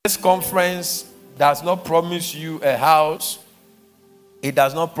This conference does not promise you a house. It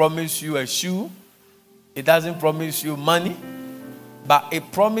does not promise you a shoe. It doesn't promise you money. But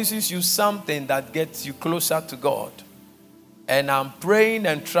it promises you something that gets you closer to God. And I'm praying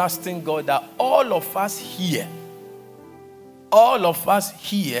and trusting God that all of us here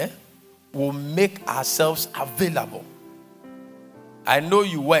will make ourselves available. I know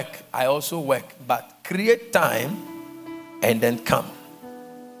you work, I also work, but create time and then come.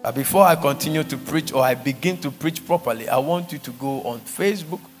 But before I continue to preach or I begin to preach properly, I want you to go on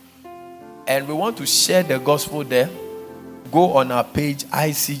Facebook and we want to share the gospel there. Go on our page,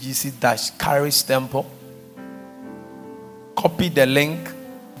 ICGC-Caris Temple. Copy the link.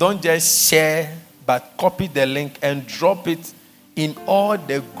 Don't just share, but copy the link and drop it in all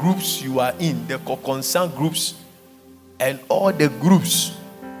the groups you are in, the concerned groups and all the groups.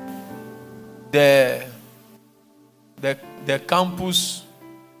 The campus,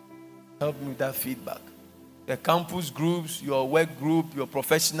 help me with that feedback. The campus groups, your work group, your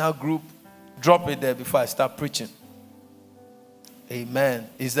professional group, drop it there before I start preaching. Amen.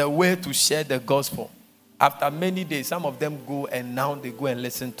 It's a way to share the gospel. After many days, some of them go and now they go and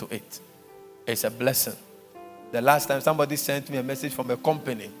listen to it. It's a blessing. The last time somebody sent me a message from a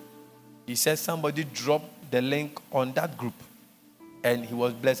company, he said somebody dropped the link on that group and he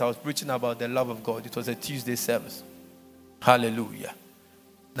was blessed. I was preaching about the love of God. It was a Tuesday service. Hallelujah.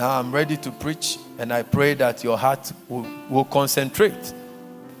 Now I'm ready to preach and I pray that your heart will concentrate.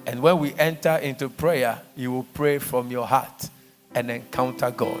 And when we enter into prayer, you will pray from your heart and encounter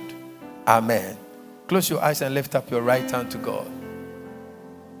God. Amen. Close your eyes and lift up your right hand to God.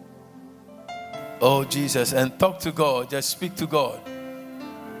 Oh, Jesus, and talk to God. Just speak to God.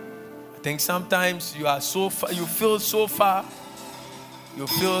 I think sometimes you are so far, you feel so far. You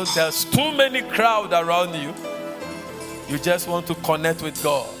feel there's too many crowd around you. You just want to connect with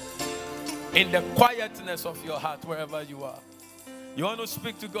God. In the quietness of your heart, wherever you are. You want to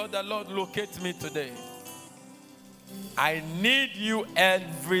speak to God, the Lord, locate me today. I need you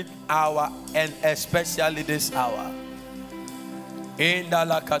every hour and especially this hour. In the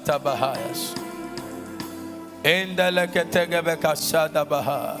lakata bahayas. In the leketegebeka shada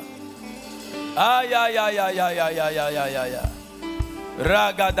baha. Ay ay ay ay ay ay ay ay ay ay.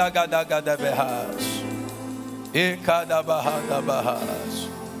 Ragada gada gada bahas. Ikada bahada bahas.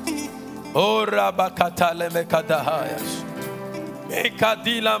 Ora bakata lemekadahayas.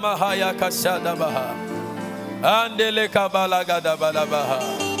 Mekadila mahaya kashada baha. Andele kabala gada balabaha.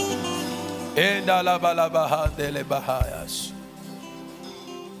 Endala balabaha dele bahayas.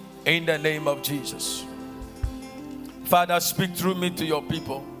 In the name of Jesus. Father, speak through me to your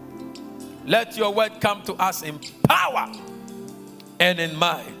people. Let your word come to us in power and in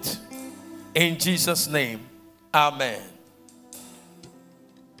might. In Jesus' name, amen.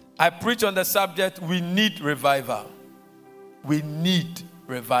 I preach on the subject, we need revival. We need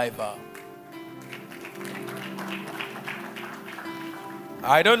revival.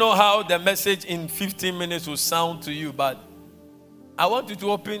 I don't know how the message in 15 minutes will sound to you, but I want you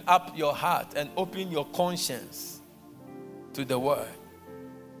to open up your heart and open your conscience to the word.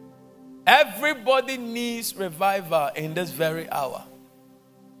 Everybody needs revival in this very hour.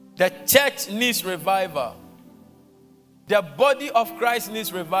 The church needs revival. The body of Christ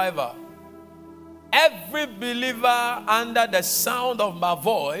needs revival. Every believer under the sound of my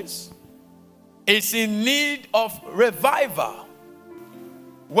voice is in need of revival.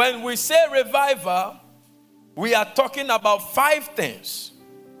 When we say revival, we are talking about 5 things.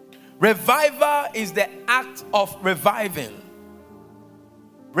 Revival is the act of reviving.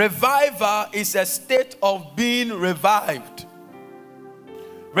 Revival is a state of being revived.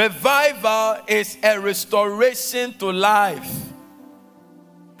 Revival is a restoration to life.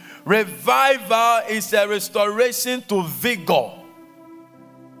 Revival is a restoration to vigor.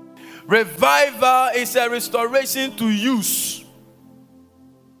 Revival is a restoration to use.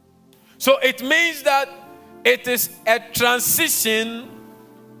 So it means that it is a transition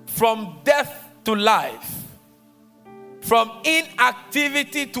from death to life. From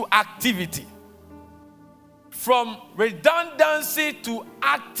inactivity to activity. From redundancy to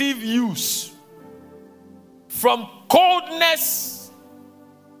active use. From coldness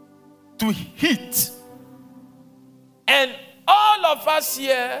to heat. And all of us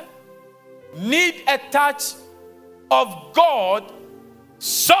here need a touch of God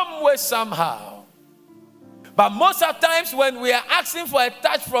some way, somehow. But most of the times when we are asking for a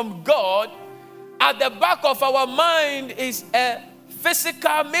touch from God, at the back of our mind is a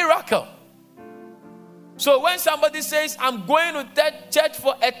physical miracle. So when somebody says, I'm going to church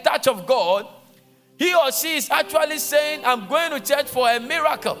for a touch of God, he or she is actually saying, I'm going to church for a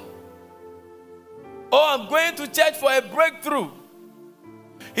miracle, or I'm going to church for a breakthrough,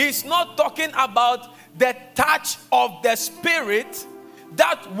 he's not talking about the touch of the Spirit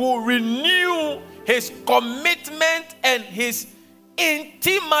that will renew his commitment and his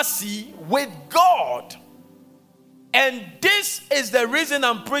intimacy with God. And this is the reason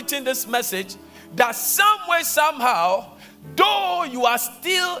I'm preaching this message, that some way, somehow, though you are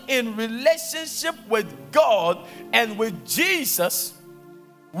still in relationship with God and with Jesus,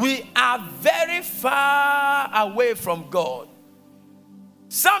 we are very far away from God.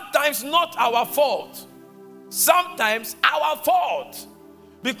 Sometimes not our fault. Sometimes our fault.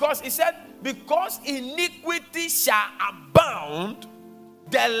 Because he said, because iniquity shall abound,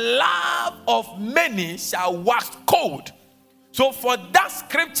 the love of many shall wax cold. So for that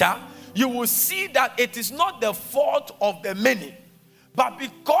scripture, you will see that it is not the fault of the many, but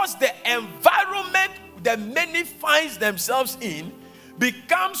because the environment the many finds themselves in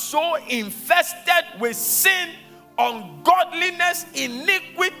becomes so infested with sin, ungodliness,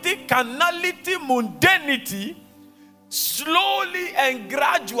 iniquity, carnality, mundanity, slowly and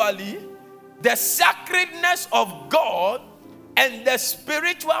gradually, the sacredness of God and the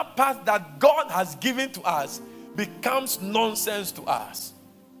spiritual path that God has given to us becomes nonsense to us.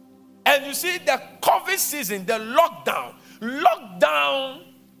 And you see, the COVID season, the lockdown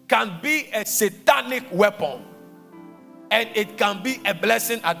can be a satanic weapon, and it can be a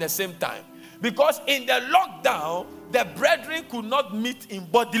blessing at the same time. Because in the lockdown, the brethren could not meet in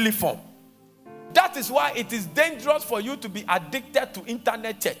bodily form. That is why it is dangerous for you to be addicted to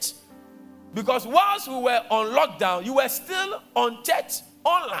internet church. Because whilst we were on lockdown, you were still on church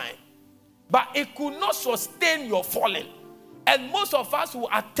online. But it could not sustain your falling. And most of us will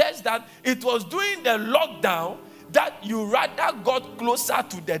attest that it was during the lockdown that you rather got closer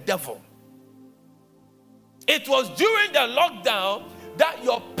to the devil. It was during the lockdown that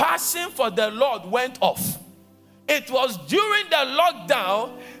your passion for the Lord went off. It was during the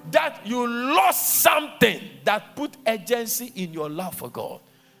lockdown that you lost something that put urgency in your love for God.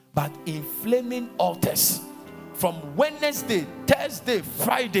 But inflaming altars from Wednesday, Thursday,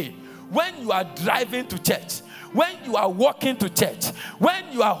 Friday, when you are driving to church, when you are walking to church,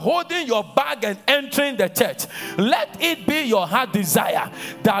 when you are holding your bag and entering the church, let it be your heart desire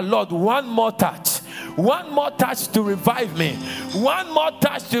that, Lord, one more touch to revive me, one more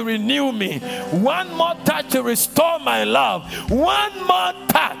touch to renew me, one more touch to restore my love, one more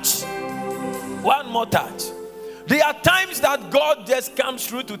touch. There are times that God just comes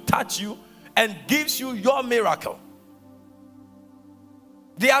through to touch you and gives you your miracle.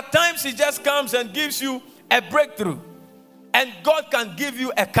 There are times he just comes and gives you a breakthrough, and God can give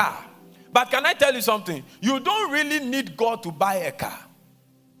you a car. But can I tell you something? You don't really need God to buy a car.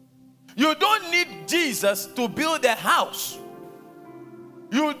 You don't need Jesus to build a house.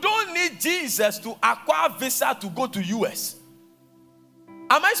 You don't need Jesus to acquire visa to go to US.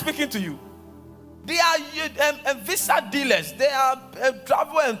 Am I speaking to you? There are visa dealers. There are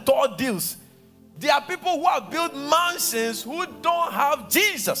travel and tour deals. There are people who have built mansions who don't have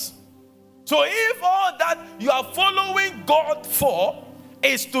Jesus. So if all that you are following God for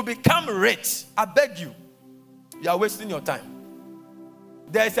is to become rich, I beg you, you are wasting your time.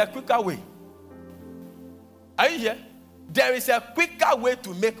 There is a quicker way. Are you here? There is a quicker way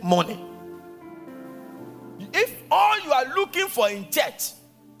to make money. If all you are looking for in church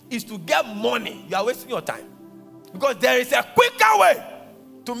is to get money, you are wasting your time. Because there is a quicker way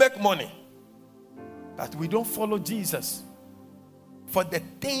to make money. But we don't follow Jesus for the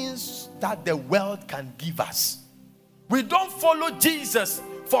things that the world can give us. We don't follow Jesus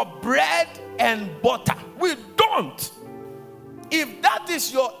for bread and butter. We don't. If that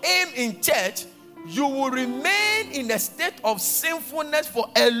is your aim in church, you will remain in a state of sinfulness for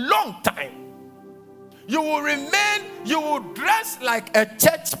a long time. You will dress like a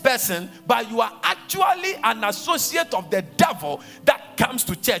church person, but you are actually an associate of the devil that comes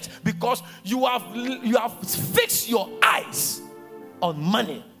to church because you have fixed your eyes on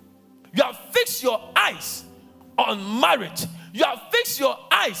money. You have fixed your eyes on marriage. You have fixed your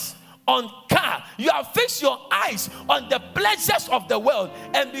eyes on car. You have fixed your eyes on the pleasures of the world.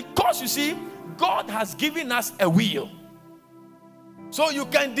 And because you see, God has given us a will. So you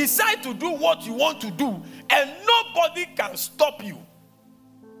can decide to do what you want to do, and nobody can stop you.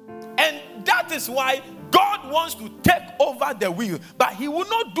 And that is why God wants to take over the wheel, but he will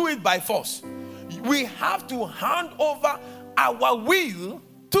not do it by force. We have to hand over our will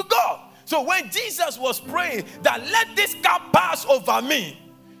to God. So when Jesus was praying that let this cup pass over me,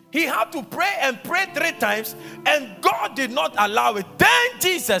 He had to pray and pray 3 times, and God did not allow it. Then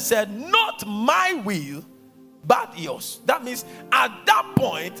Jesus said, not my will, but yours. That means at that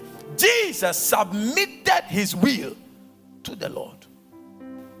point, Jesus submitted his will to the Lord.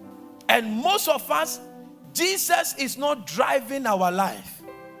 And most of us, Jesus is not driving our life.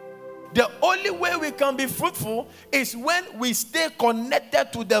 The only way we can be fruitful is when we stay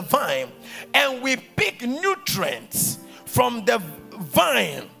connected to the vine and we pick nutrients from the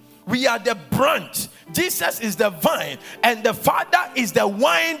vine. We are the branch. Jesus is the vine, and the Father is the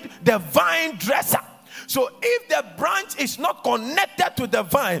vine dresser. So if the branch is not connected to the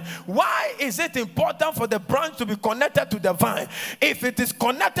vine, why is it important for the branch to be connected to the vine? If it is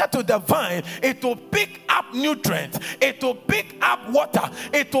connected to the vine, it will pick up nutrients, it will pick up water,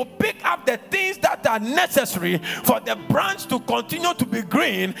 it will pick up the things that are necessary for the branch to continue to be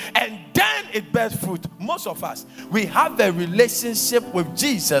green, and then it bears fruit. Most of us, we have a relationship with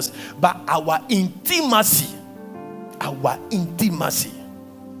Jesus, but our intimacy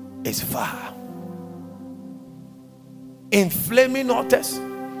is far. In Flaming Altars,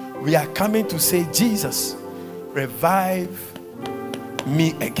 we are coming to say, Jesus, revive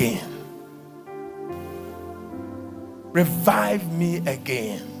me again. Revive me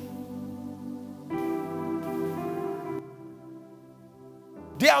again.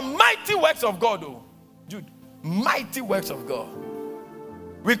 They are mighty works of God, though. Dude, mighty works of God.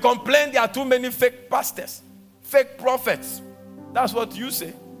 We complain there are too many fake pastors, fake prophets. That's what you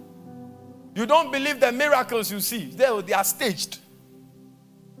say. You don't believe the miracles you see. They are staged.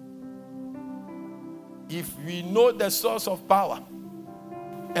 If we know the source of power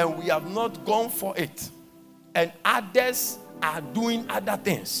and we have not gone for it, and others are doing other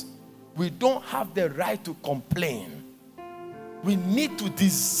things, we don't have the right to complain. We need to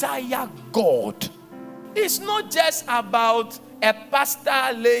desire God. It's not just about a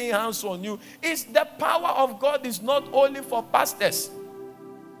pastor laying hands on you. It's the power of God is not only for pastors.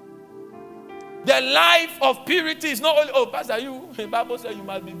 The life of purity is not only, pastor, the Bible says you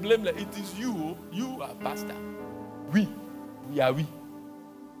must be blameless. It is you are pastor. We are we.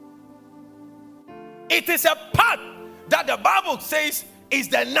 It is a path that the Bible says is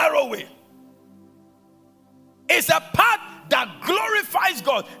the narrow way. It's a path that glorifies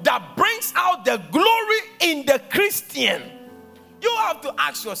God, that brings out the glory in the Christian. You have to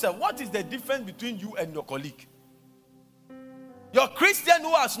ask yourself, what is the difference between you and your colleague? Your Christian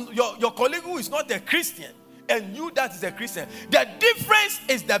your colleague who is not a Christian, and you that is a Christian. The difference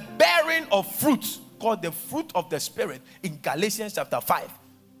is the bearing of fruits, called the fruit of the Spirit in Galatians chapter 5,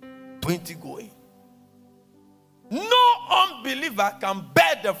 20 going. No unbeliever can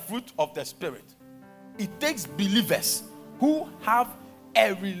bear the fruit of the Spirit. It takes believers who have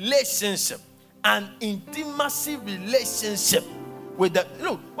a relationship, an intimacy relationship with the,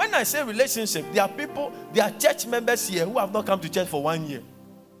 look, when I say relationship, there are people, there are church members here who have not come to church for 1 year.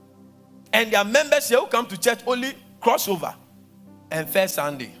 And there are members here who come to church only crossover and first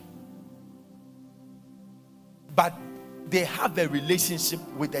Sunday. But they have a relationship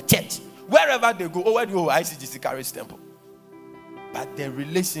with the church. Wherever they go, where do you go? ICGC Charis Temple. But the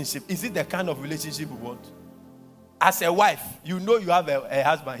relationship, is it the kind of relationship we want? As a wife, you know you have a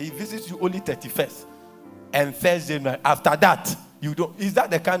husband. He visits you only 31st and 1st January. After that, you don't. Is that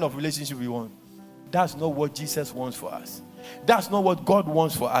the kind of relationship we want? That's not what Jesus wants for us. That's not what God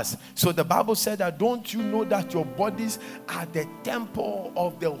wants for us. So the Bible said that, don't you know that your bodies are the temple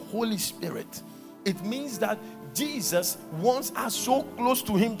of the Holy Spirit? It means that Jesus wants us so close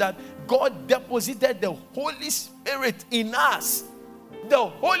to him that God deposited the Holy Spirit in us. The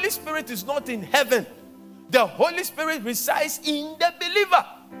Holy Spirit is not in heaven. The Holy Spirit resides in the believer.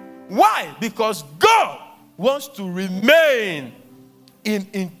 Why? Because God wants to remain in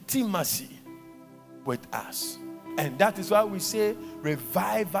intimacy with us. And that is why we say,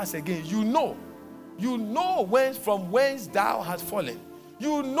 revive us again. You know from whence thou hast fallen.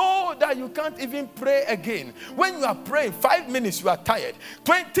 You know that you can't even pray again. When you are praying, 5 minutes you are tired.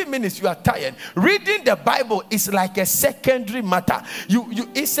 20 minutes you are tired. Reading the Bible is like a secondary matter.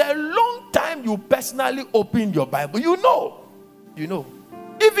 It's a long time you personally open your Bible. You know.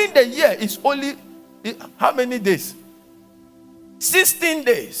 Even the year is only, how many days? 16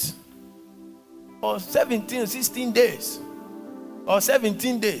 days. Or 17, 16 days. Or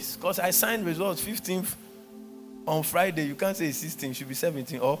 17 days. Because I signed results 15th. On Friday, you can't say 16, it should be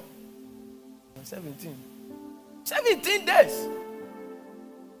 17 or 17. 17 days.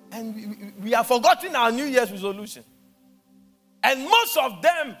 And we have forgotten our New Year's resolution. And most of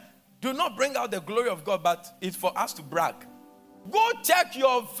them do not bring out the glory of God, but it's for us to brag. Go check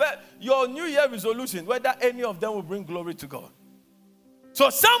your New Year resolution, whether any of them will bring glory to God. So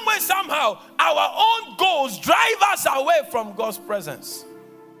some way, somehow, our own goals drive us away from God's presence.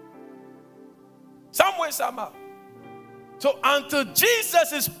 Some way, somehow. So until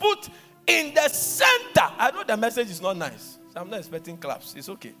Jesus is put in the center, I know the message is not nice, so I'm not expecting claps. It's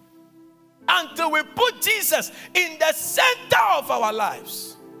okay. Until we put Jesus in the center of our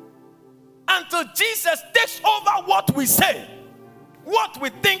lives, until Jesus takes over what we say, what we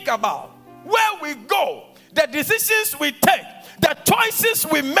think about, where we go, the decisions we take, the choices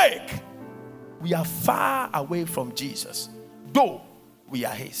we make, we are far away from Jesus, though we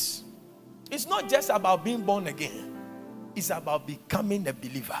are his. It's not just about being born again, it's about becoming a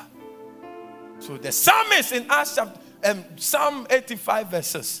believer. So the psalmist in Psalm 85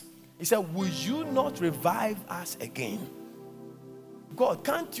 verses, he said, will you not revive us again? God,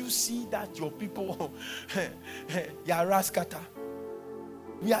 can't you see that your people, Yaraskata,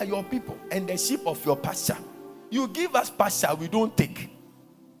 we are your people and the sheep of your pasture. You give us pasture, we don't take.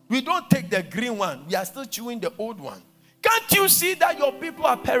 We don't take the green one. We are still chewing the old one. Can't you see that your people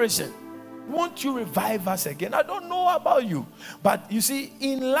are perishing? Won't you revive us again? I don't know about you, but you see,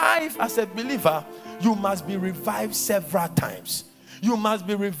 in life as a believer, you must be revived several times. You must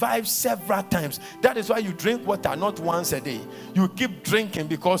be revived several times. That is why you drink water not once a day. You keep drinking,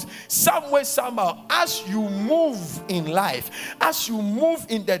 because some way, somehow, as you move in life, as you move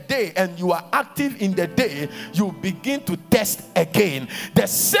in the day and you are active in the day, you begin to test again. The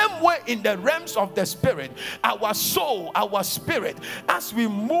same way in the realms of the spirit, our soul, our spirit, as we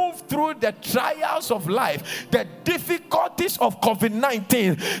move through the trials of life, the difficulties of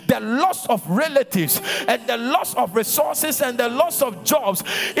COVID-19, the loss of relatives and the loss of resources and the loss of jobs,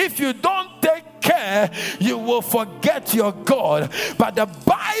 if you don't take care, you will forget your God. But the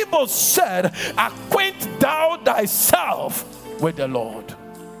Bible said, acquaint thou thyself with the Lord.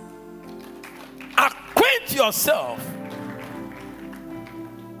 Acquaint yourself.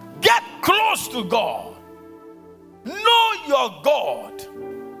 Get close to God. Know your God.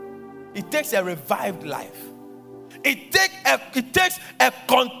 It takes a revived life. It takes a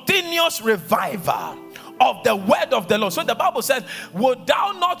continuous revival of the word of the Lord. So the Bible says, would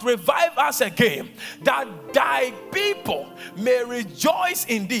thou not revive us again, that thy people may rejoice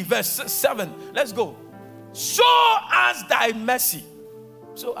in thee? Verse 7. Let's go. Show us thy mercy.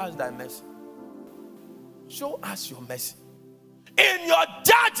 Show us thy mercy. Show us your mercy. In your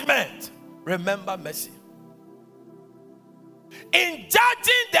judgment, remember mercy. In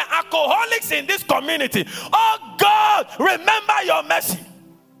judging the alcoholics in this community, oh God, remember your mercy.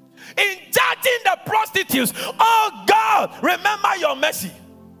 In judging the prostitutes, oh God, remember your mercy.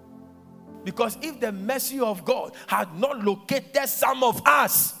 Because if the mercy of God had not located some of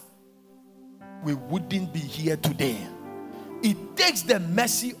us, we wouldn't be here today. It takes the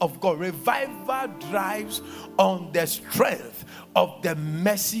mercy of God. Revival drives on the strength of the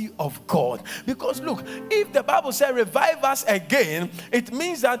mercy of God. Because look, if the Bible says revive us again, it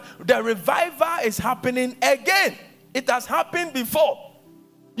means that the revival is happening again. It has happened before.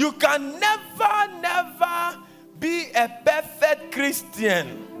 You can never be a perfect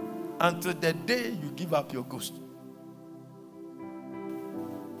Christian until the day you give up your ghost.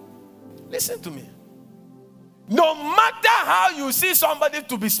 Listen to me. No matter how you see somebody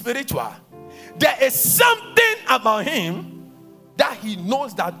to be spiritual, there is something about him that he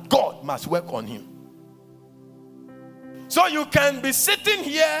knows that God must work on him. So you can be sitting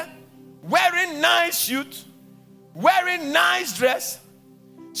here wearing nice suit, wearing nice dress,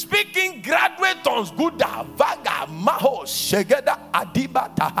 speaking graduate tongues, Guda, Vaga, Maho, Shegeda,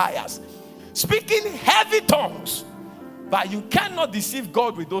 Adiba, Tahayas, speaking heavy tongues, but you cannot deceive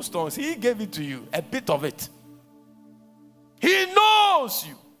God with those tongues. He gave it to you, a bit of it. He knows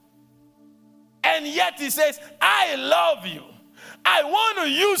you. And yet he says, I love you. I want to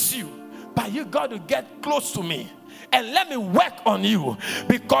use you. But you got to get close to me and let me work on you.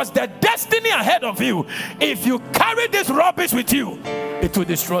 Because the destiny ahead of you, if you carry this rubbish with you, it will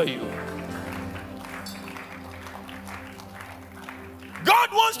destroy you. God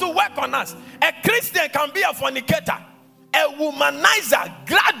wants to work on us. A Christian can be a fornicator, a womanizer,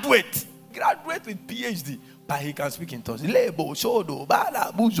 graduate with PhD, but he can speak in tongues.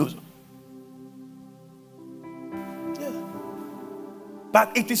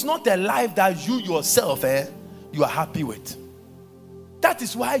 But it is not a life that you yourself you are happy with. That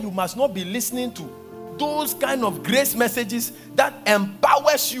is why you must not be listening to those kind of grace messages that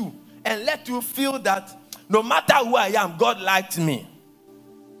empowers you and let you feel that no matter who I am, God likes me.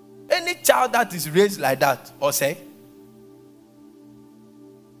 Any child that is raised like that, or say,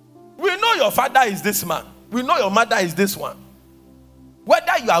 we know your father is this man. We know your mother is this one.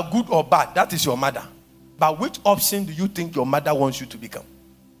 Whether you are good or bad, that is your mother. But which option do you think your mother wants you to become?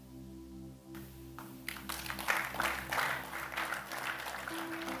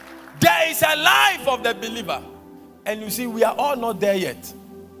 There is a life of the believer. And you see, we are all not there yet.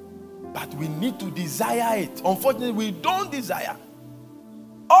 But we need to desire it. Unfortunately, we don't desire.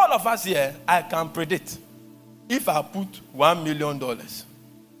 All of us here, I can predict. If I put $1 million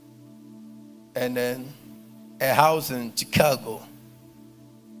and then a house in Chicago,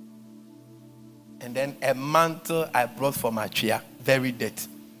 and then a mantle I brought from Achia, very dirty,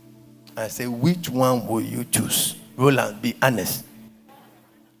 I say, which one will you choose? Roland, be honest.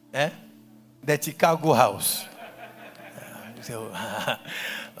 The Chicago house.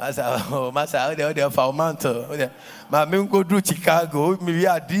 Master, for mantle. My men go to Chicago. Maybe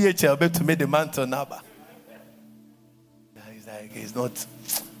I DHL to make the mantle now. It's like it's not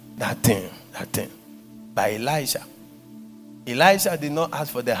that thing. By Elijah. Elijah did not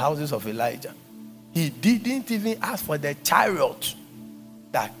ask for the houses of Elijah. He didn't even ask for the chariot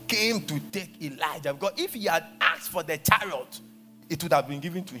that came to take Elijah. Because if he had asked for the chariot, it would have been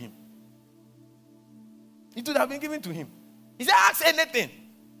given to him. It would have been given to him. He said, ask anything.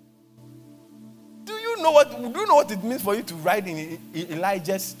 Do you know what it means for you to ride in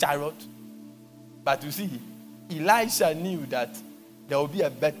Elijah's chariot? But you see, Elisha knew that there will be a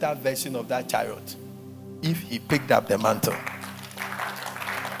better version of that chariot if he picked up the mantle.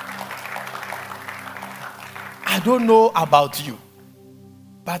 I don't know about you,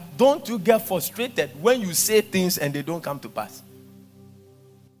 but don't you get frustrated when you say things and they don't come to pass?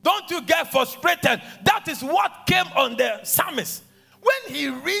 Don't you get frustrated? That is what came on the psalmist. When he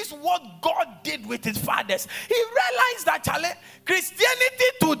reads what God did with his fathers, he realized that Christianity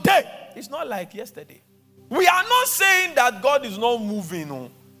today is not like yesterday. We are not saying that God is not moving,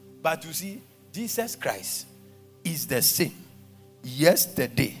 but you see, Jesus Christ is the same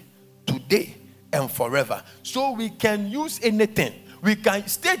yesterday, today, and forever. So we can use anything.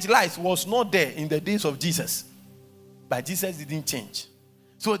 Stage lights was not there in the days of Jesus, but Jesus didn't change.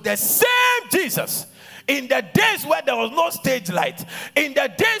 So the same Jesus, in the days where there was no stage light, in the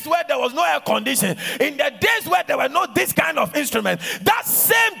days where there was no air conditioning, in the days where there were no this kind of instrument, that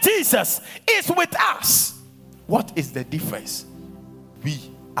same Jesus is with us. What is the difference? We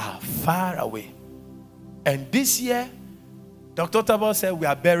are far away. And this year, Dr. Tabor said we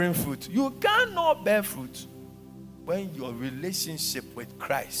are bearing fruit. You cannot bear fruit when your relationship with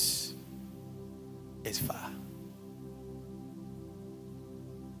Christ is far.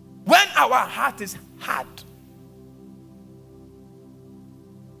 When our heart is hard,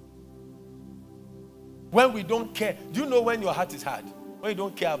 when we don't care. Do you know when your heart is hard? When you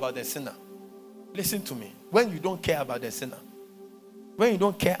don't care about the sinner. Listen to me. When you don't care about the sinner. When you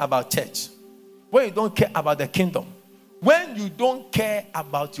don't care about church. When you don't care about the kingdom. When you don't care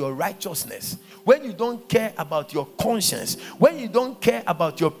about your righteousness, when you don't care about your conscience, when you don't care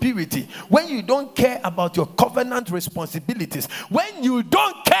about your purity, when you don't care about your covenant responsibilities, when you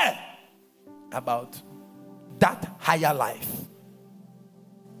don't care about that higher life,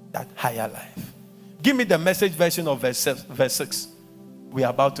 Give me the Message version of verse 6. We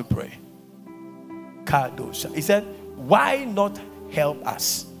are about to pray. He said, why not help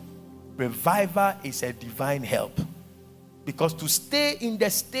us? Revival is a divine help. Because to stay in the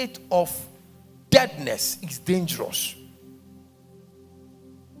state of deadness is dangerous.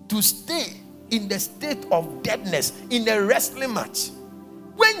 To stay in the state of deadness in a wrestling match,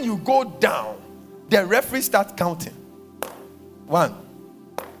 when you go down, the referee starts counting. 1,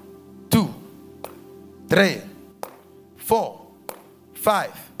 2, 3, 4,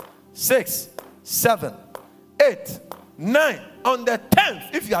 5, 6, 7, 8, 9. On the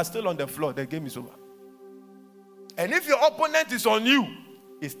 10th, if you are still on the floor, the game is over. And if your opponent is on you,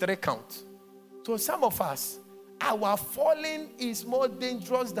 it's 3 counts. So some of us, our falling is more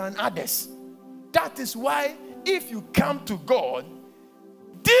dangerous than others. That is why if you come to God,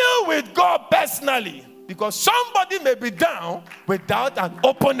 deal with God personally. Because somebody may be down without an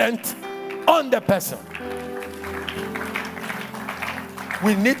opponent on the person.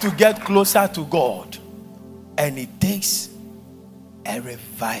 We need to get closer to God. And it takes a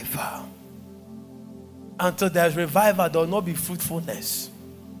revival. Until there's revival, there will not be fruitfulness.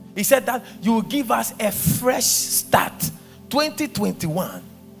 He said that you will give us a fresh start. 2021.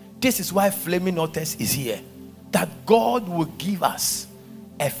 This is why Flaming Altars is here. That God will give us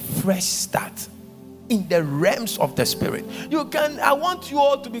a fresh start in the realms of the spirit. I want you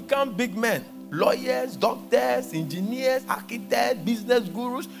all to become big men. Lawyers, doctors, engineers, architects, business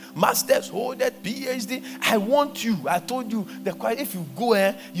gurus, masters holders, PhD. I told you, if you go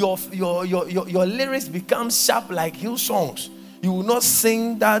your lyrics become sharp like Hillsongs. You will not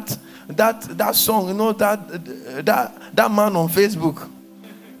sing that that song, that man on Facebook.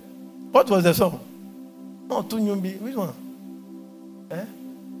 What was the song? No, Tunyumbi. Which one?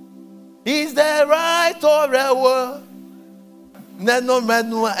 Is there right or a word? No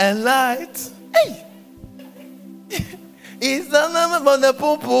menu and light. Hey! Is the name of the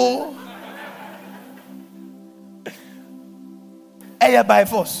poo? Hey, by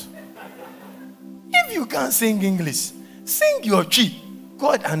force. If you can't sing English, sing your tree.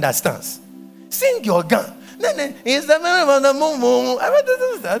 God understands. Sing your gun. Is the name of the moon?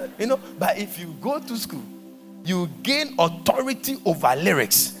 But if you go to school, you gain authority over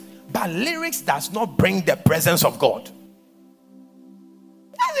lyrics. But lyrics does not bring the presence of God.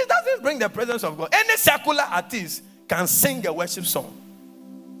 It doesn't bring the presence of God. Any secular artist can sing a worship song,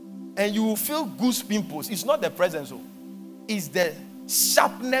 and you will feel goose pimples. It's not the presence, it's the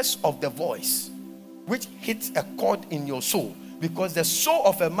sharpness of the voice which hits a chord in your soul, because the soul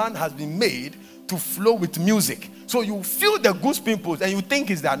of a man has been made to flow with music. So you feel the goose pimples and you think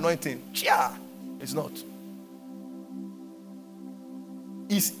it's the anointing. Yeah, it's not.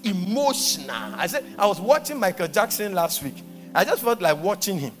 It's emotional. I was watching Michael Jackson last week. I just felt like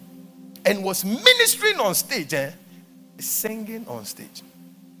watching him, and was ministering on stage, singing on stage.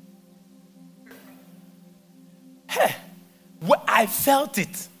 Hey, I felt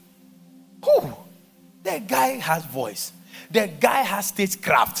it. The guy has voice. The guy has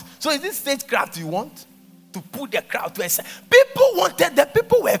stagecraft. So is this stagecraft you want? To put the crowd to a side. The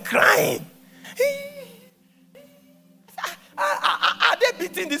people were crying. Are they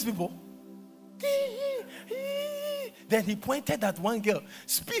beating these people? Then he pointed at one girl.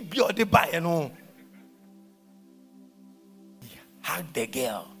 Speed be or the by and home. He hugged the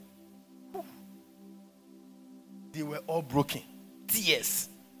girl. They were all broken. Tears.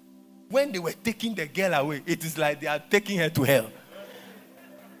 When they were taking the girl away, it is like they are taking her to hell.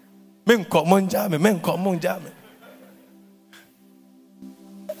 That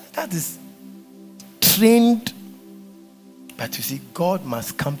is trained. But you see, God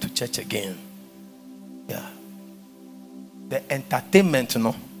must come to church again. Yeah. The entertainment,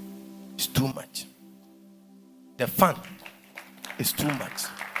 is too much. The fun is too much.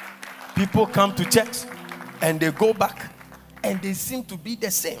 People come to church and they go back and they seem to be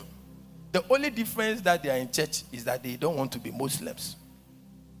the same. The only difference that they are in church is that they don't want to be Muslims.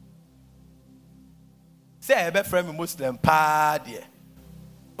 Say, I have a friend Muslim,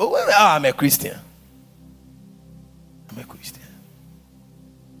 I'm a Christian. I'm a Christian.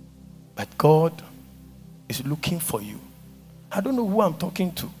 But God is looking for you. I don't know who I'm talking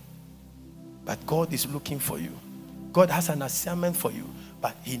to, but God is looking for you. God has an assignment for you,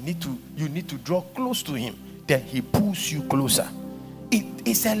 but you need to draw close to Him. Then He pulls you closer.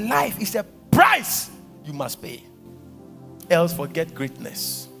 It's a life, it's a price you must pay. Else forget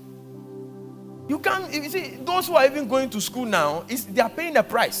greatness. You can't, you see, those who are even going to school now, they are paying a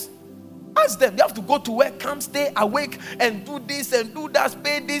price. Ask them, you have to go to work, come stay awake and do this and do that,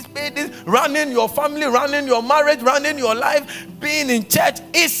 pay this, running your family, running your marriage, running your life, being in church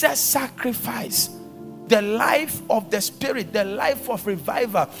is a sacrifice. The life of the Spirit, the life of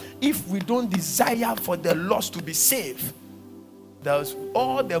revival, if we don't desire for the lost to be saved, there's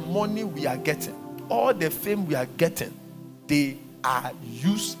all the money we are getting, all the fame we are getting, they are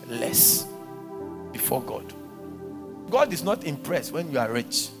useless before God. God is not impressed when you are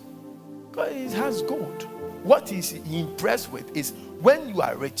rich. God has gold. What is He impressed with is when you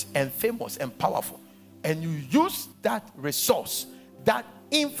are rich and famous and powerful, and you use that resource, that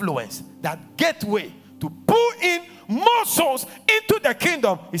influence, that gateway to pull in more souls into the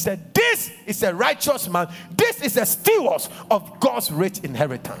kingdom. He said, this is a righteous man. This is a steward of God's rich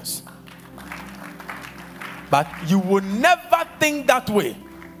inheritance. But you will never think that way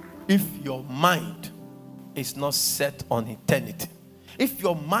if your mind is not set on eternity. If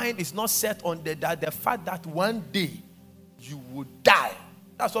your mind is not set on the fact that one day you will die.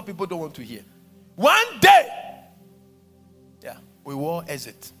 That's what people don't want to hear. One day, we will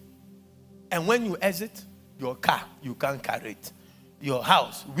exit. And when you exit, your car, you can't carry it. Your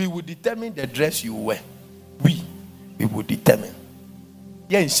house, we will determine the dress you wear. We will determine.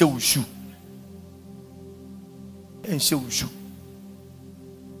 You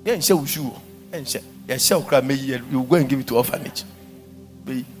go and give it to orphanage.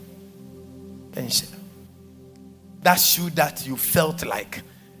 That shoe that you felt like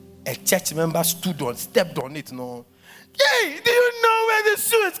a church member stepped on it. No. Hey, do you know where the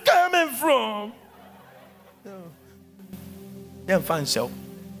shoe is coming from? Then fan show.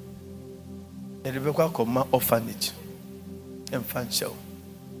 The Rebecca come orphanage. Then fan show.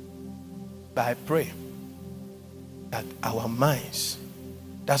 But I pray that our minds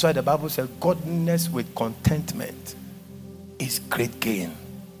That's why the Bible says godliness with contentment is great gain.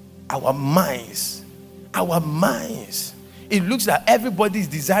 Our minds. It looks like everybody is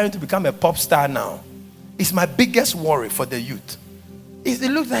desiring to become a pop star now. It's my biggest worry for the youth. It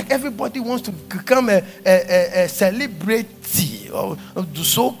looks like everybody wants to become a celebrity or the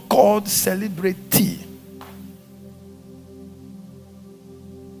so-called celebrity.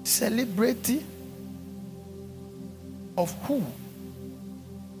 Celebrity of who?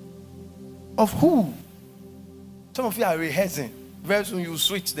 Of who? Some of you are rehearsing. Very soon you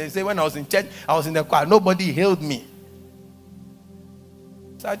switch. They say when I was in church, I was in the choir. Nobody hailed me.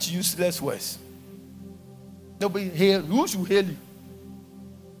 Such useless words. Nobody hail. Who should hail you?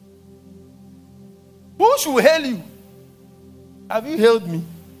 Who should hail you? Have you hailed me?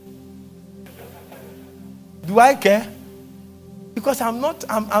 Do I care? Because I'm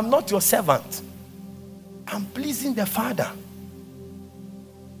not your servant. I'm pleasing the Father.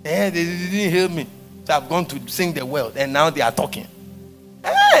 They didn't hail me. So I've gone to sing the world and now they are talking.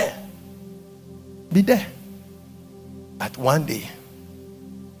 Hey! Be there. But one day,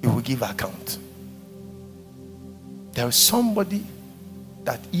 you will give account. There is somebody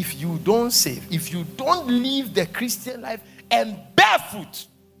that if you don't save, if you don't live the Christian life and bear fruit,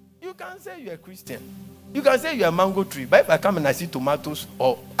 you can say you're a Christian. You can say you're a mango tree. But if I come and I see tomatoes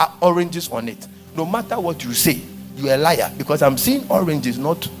or oranges on it, no matter what you say, you're a liar. Because I'm seeing oranges,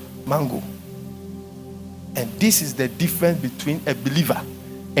 not mango. And this is the difference between a believer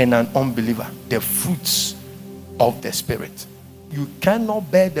and an unbeliever. The fruits of the Spirit. You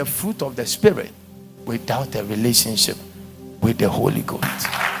cannot bear the fruit of the Spirit without a relationship with the Holy Ghost.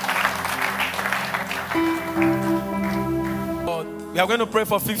 We are going to pray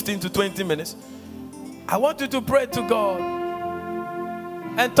for 15 to 20 minutes. I want you to pray to God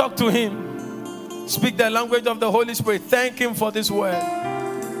and talk to Him. Speak the language of the Holy Spirit. Thank Him for this word.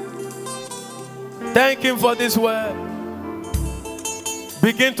 Thank Him for this word.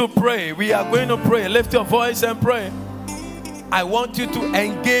 Begin to pray. We are going to pray. Lift your voice and pray. I want you to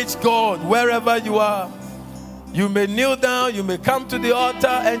engage God wherever you are. You may kneel down, you may come to the altar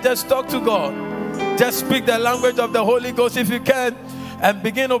and just talk to God. Just speak the language of the Holy Ghost if you can. And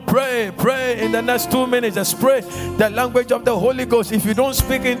begin to pray. Pray in the next 2 minutes. Just pray the language of the Holy Ghost. If you don't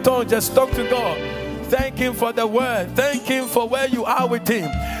speak in tongues, just talk to God. Thank Him for the word. Thank Him for where you are with Him.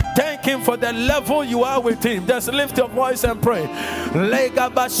 Thank Him for the level you are with Him. Just lift your voice and pray.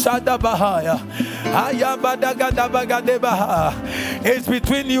 It's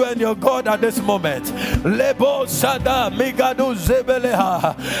between you and your God at this moment. Lebo sada migadu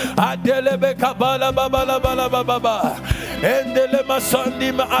zebeleha adelebe kabala babala baba endele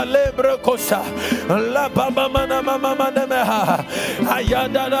masandi ma alebre kosa la baba mana mama meha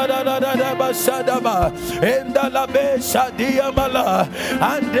ayada da da da da basada ba endala be shadia mala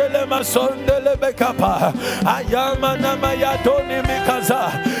andele masondele bekapa ayama na mayadoni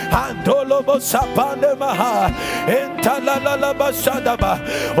mikaza andolo bosapande maha entala la basada ba.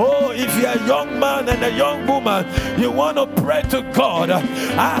 Oh, if you're a young man and a young woman, you want to pray to God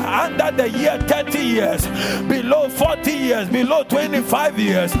under the year 30 years, below 40 years, below 25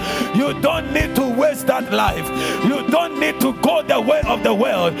 years, you don't need to waste that life. You don't need to go the way of the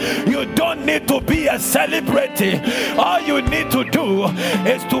world. You don't need to be a celebrity. All you need to do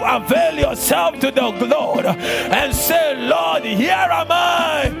is to avail yourself to the Lord and say, Lord, here am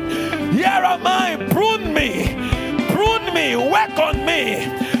I. Here am I. Prune me, work on me.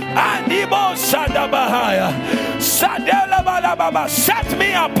 Adibo Sadabahaya. Set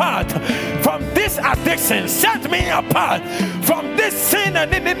me apart from this addiction. Set me apart from this sin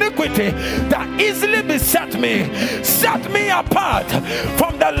and iniquity that easily beset me. Set me apart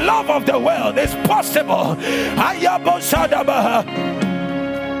from the love of the world. It's possible. Ayabo Sadabaha.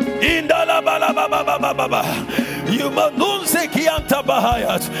 Indala bala baba baba you manunse kianta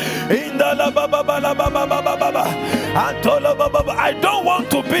bahayat indala baba bala baba baba antola baba. I don't want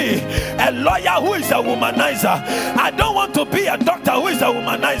to be a lawyer who is a womanizer. I don't want to be a doctor who is a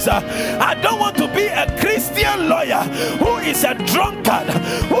womanizer. I don't want to be a Christian lawyer who is a drunkard,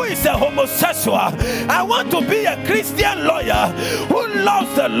 who is a homosexual. I want to be a Christian lawyer who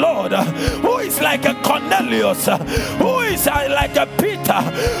loves the Lord, who is like a Cornelius, who is like a Peter,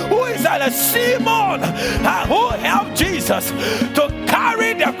 who is like a Simon, who helped Jesus to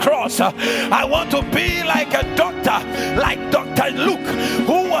carry the cross. I want to be like a doctor, like Dr. Luke,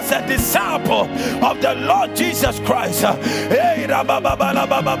 who was a disciple of the Lord Jesus Christ.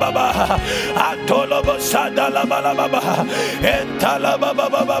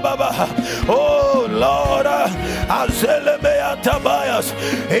 Oh Lord,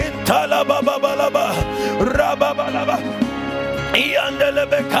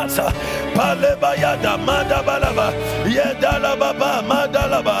 Iandelebe Casa, Palebayada, Madabalaba, Yedalababa,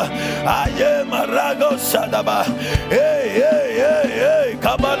 Madalaba, Aye Marago Sadaba, hey,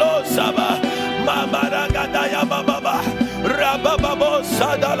 Kabalo Saba, Mamaragadaya Baba, Rabababo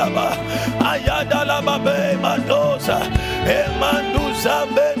Sadalaba, Ayadalaba, Mandosa, Emandusa,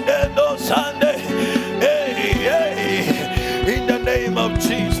 Bendendo Sande, hey, in the name of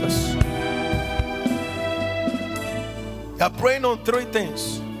Jesus. We are praying on three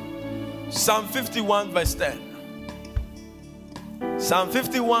things. Psalm 51 verse 10. Psalm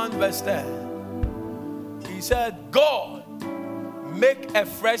 51 verse 10. He said, God, make a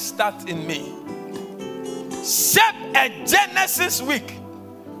fresh start in me. Set a Genesis week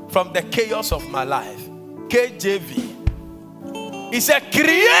from the chaos of my life. KJV. He said,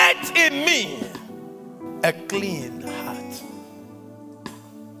 create in me a clean heart.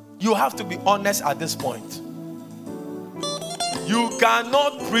 You have to be honest at this point. You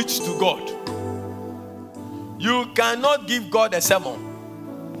cannot preach to God. You cannot give God a sermon.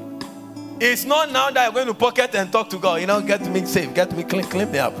 It's not now that I'm going to pocket and talk to God. Get me saved, get me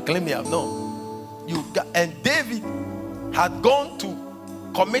clean me up. No. And David had gone to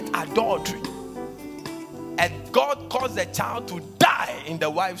commit adultery. And God caused the child to die in the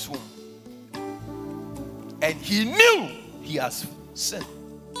wife's womb. And he knew he has sinned.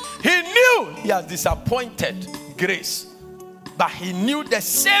 He knew he has disappointed grace. But he knew the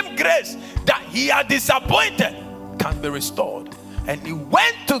same grace that he had disappointed can be restored. And he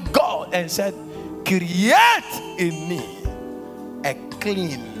went to God and said, create in me a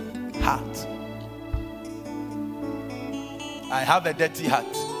clean heart. I have a dirty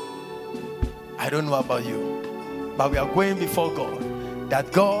heart. I don't know about you. But we are going before God.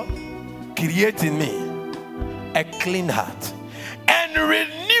 That God create in me a clean heart. And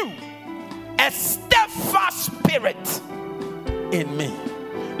renew a steadfast spirit in me.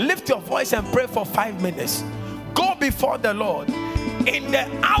 Lift your voice and pray for 5 minutes. Go before the Lord in the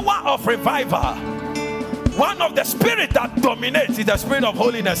hour of revival. One of the spirit that dominates is the spirit of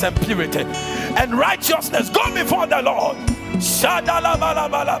holiness and purity and righteousness. Go before the Lord.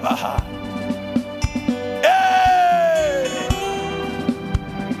 Hey!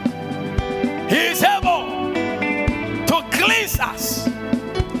 He is able to cleanse us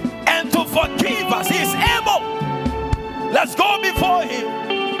and to forgive us. He is able. Let's go before him.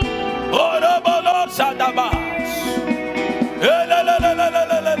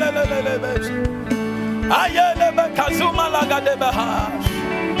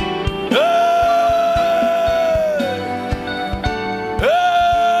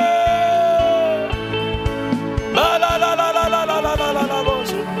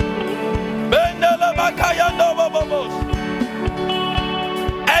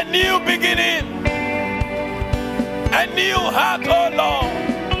 A new beginning. A new heart, oh Lord.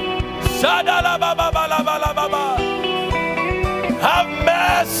 Have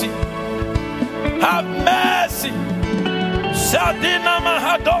mercy. Have mercy. Sadina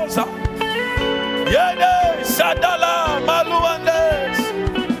Mahadosa. Yede Sadala Maluandes.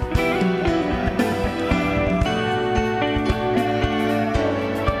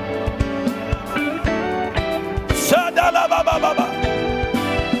 Sadala Baba.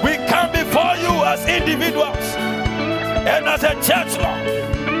 We come before you as individuals and as a church, Lord.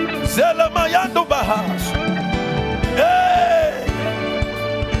 Zelamayandu Bahas. Hey!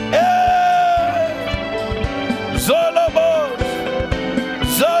 Hey! Zolomos.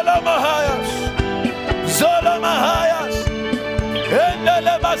 Zolamahayas. Zolamahayas.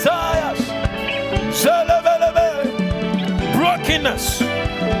 Endelebazayas. Zolebelebe. Brokenness.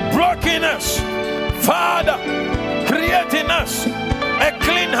 Brokenness. Father, create in us a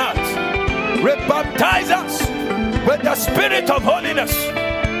clean heart. Rebaptize us with the spirit of holiness.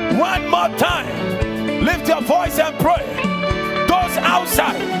 One more time, lift your voice and pray. Those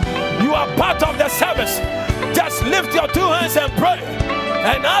outside, you are part of the service. Just lift your two hands and pray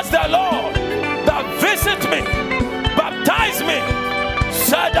and ask the Lord that visit me, baptize me.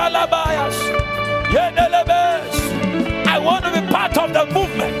 I want to be part of the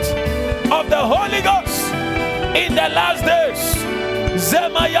movement of the Holy Ghost in the last days.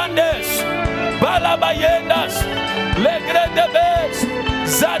 Zemayandes, Balabayendas, Legredebes,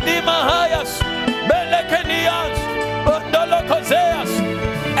 Zadimahayas, Belekenias, Bondolokozeas,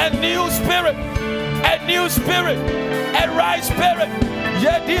 a new spirit, a right spirit,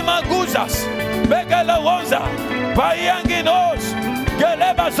 Yedimaguzas, Begalawoza, Payanginos,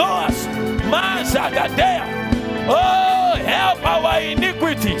 Gelebazoas, Mazagadea. Oh, help our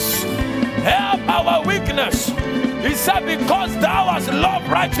iniquities, help our weakness. He said, because thou hast loved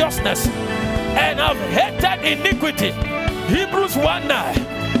righteousness and have hated iniquity, Hebrews 1:9.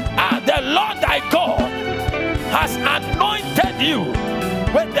 The Lord thy God has anointed you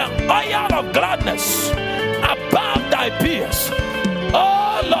with the oil of gladness above thy peers.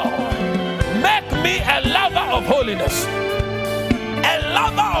 Oh Lord, make me a lover of holiness, a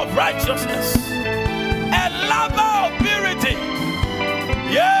lover of righteousness, a lover of purity.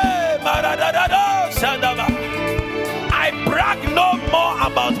 Yeah, I brag no more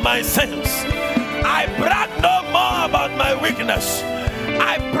about my sins. I brag no more about my weakness.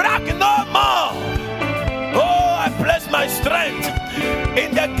 I brag no more. Oh, I place my strength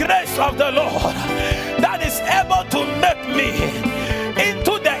in the grace of the Lord that is able to make me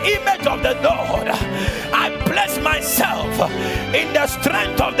into the image of the Lord. I place myself in the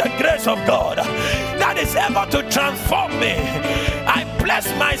strength of the grace of God that is able to transform me. I place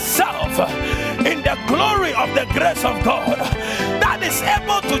myself in the glory of the grace of God that is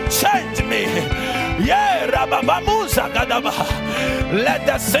able to change me. Yeah, let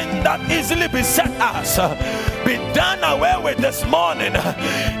the sin that easily beset us be done away with this morning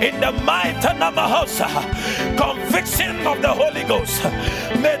in the mighty name of Jesus. Conviction of the Holy Ghost.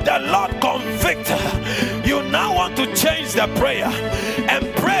 May the Lord convict. You now want to change the prayer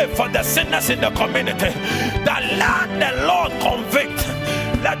and pray for the sinners in the community. That let the Lord convict.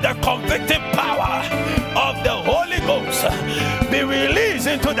 Let the convicting power of the Holy Ghost be released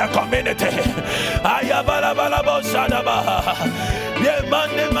into the community.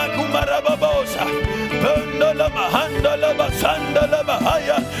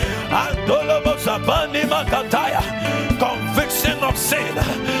 Conviction of sin.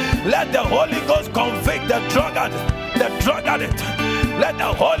 Let the Holy Ghost convict the drug addict. Let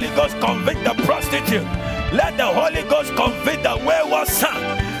the Holy Ghost convict the prostitute. Let the Holy Ghost convict the wayward son,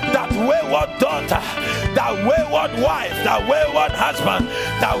 that wayward daughter, that wayward wife, that wayward husband,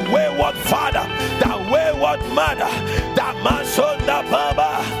 that wayward father, that wayward mother, that masonda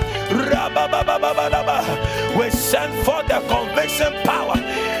baba. We send forth the conviction power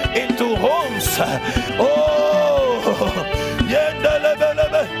into homes. Oh,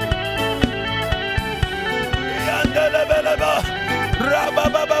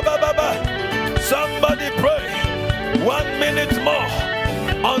 somebody pray 1 minute more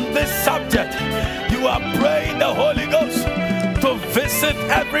on this subject. You are praying the Holy Ghost to visit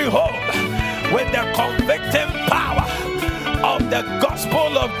every home with the convicting power of the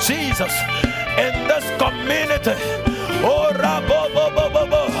gospel of Jesus in this community. Oh,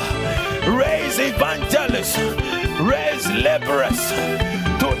 raise evangelists, raise laborers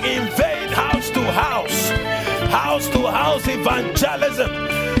to invade house to house evangelism.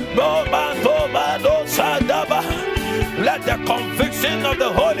 Let the conviction of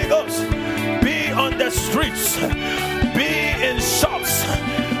the Holy Ghost be on the streets, be in shops,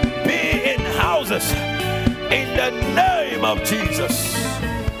 be in houses, in the name of Jesus.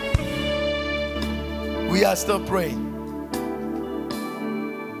 We are still praying.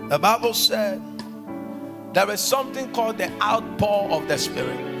 The Bible said there is something called the outpour of the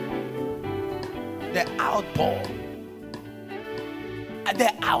Spirit. The outpour.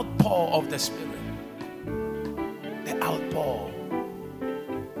 The outpour of the Spirit. The outpour.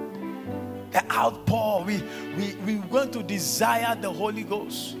 The outpour. We want to desire the Holy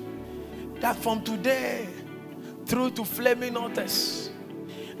Ghost. That from today through to flaming altars,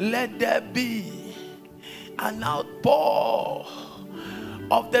 let there be an outpour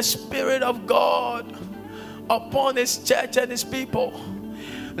of the Spirit of God upon His church and His people.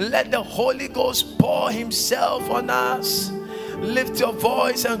 Let the Holy Ghost pour Himself on us. Lift your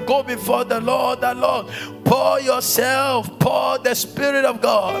voice and go before the Lord. The Lord, pour yourself, pour the Spirit of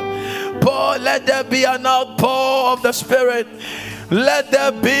God. Pour, let there be an outpour of the Spirit. Let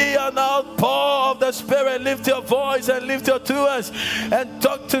there be an outpour of the Spirit. Lift your voice and lift your two hands and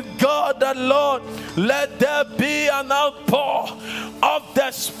talk to God. The Lord, let there be an outpour of the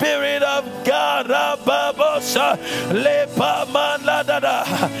Spirit of God.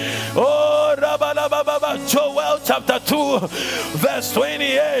 Oh, Joel chapter 2 verse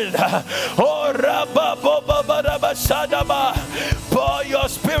 28. Oh, pour your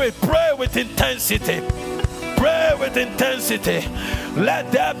Spirit. Pray with intensity. Pray with intensity.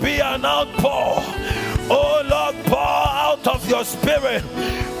 Let there be an outpour. Oh Lord, pour out of your Spirit.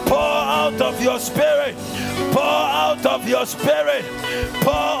 Pour out of your Spirit. Pour out of your Spirit.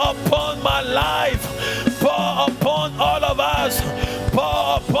 Pour upon my life. Pour upon all of us.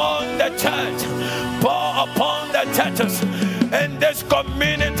 Pour upon the church. Pour upon the churches in this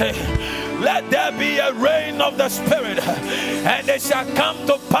community. let there be a rain of the Spirit, and it shall come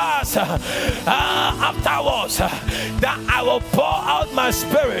to pass afterwards that I will pour out my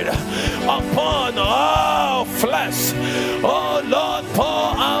Spirit upon all flesh. Oh Lord,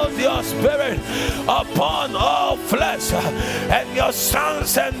 pour out your Spirit upon all flesh, and your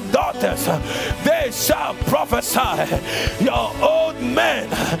sons and daughters, they shall prophesy. Your old men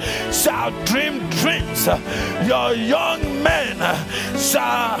shall dream dreams. Your young men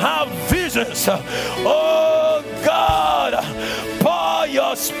shall have visions. Oh God, pour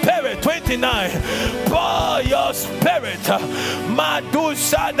your Spirit. 29. Pour your Spirit,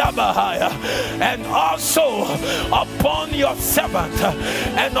 and also upon your servant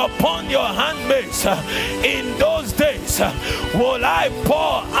and upon your handmaids. In those days will I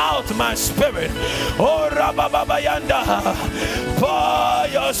pour out my Spirit. Oh Rababayanda, pour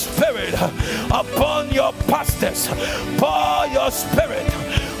your Spirit upon your pastors. Pour your Spirit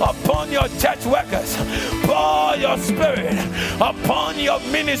upon your church workers. Pour your Spirit upon your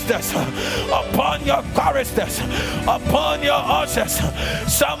ministers, upon your choristers, upon your ushers.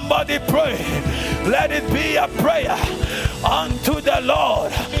 Somebody pray. Let it be a prayer unto the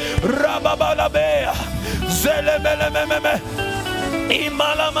Lord. Rababalabea, Zelebelememe,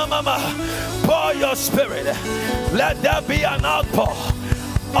 Imalamamama. Pour your Spirit. Let there be an outpour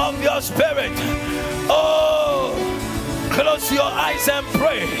of your Spirit. Oh, close your eyes and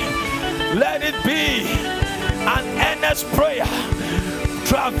pray. Let it be an earnest prayer.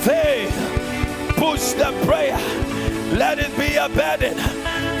 Travail, push the prayer. Let it be a burden.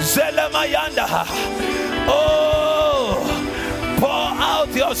 Zelemayanda. Oh, pour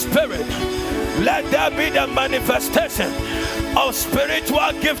out your Spirit. Let there be the manifestation of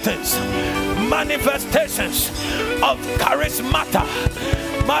spiritual giftings, manifestations of charismata.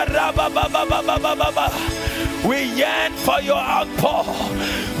 We yearn for your outpour.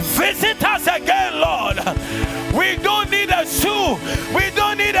 Visit us again, Lord. We don't need a shoe. We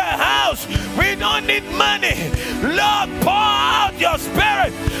don't need a house. We don't need money. Lord, pour out your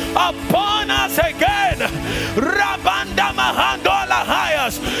Spirit upon us again. Rabanda Mahandola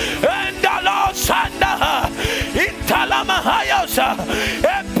Hayas and the Lord Sanda Intalamahayas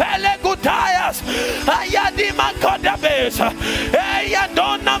Epelegutayas Ayadima Kodabes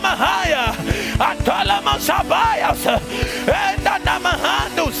Ayadona Mahaya Atalama Sabayas and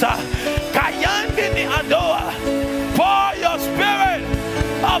Namahandusa Kayandini Adoa. Pour your Spirit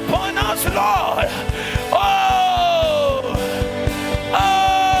upon us, Lord. Oh, oh,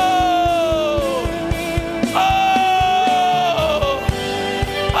 oh,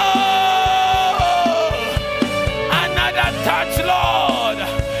 oh. Another touch, Lord.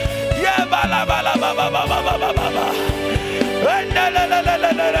 Yeah, bala bala baba baba baba baba.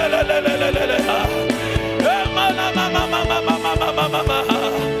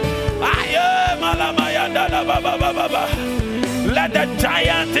 Let the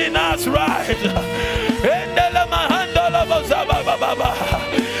giant in us rise.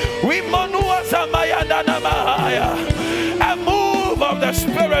 We monua samayanda mahaya. A move of the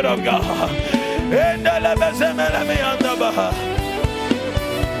Spirit of God.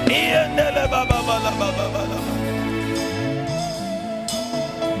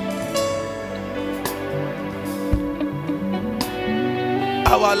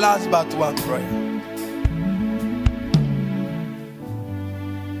 Our last but one prayer.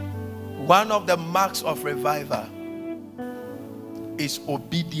 One of the marks of revival is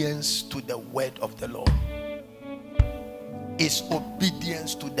obedience to the word of the Lord. Is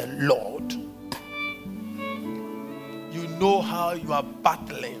obedience to the Lord. You know how you are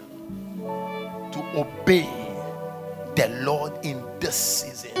battling to obey the Lord in this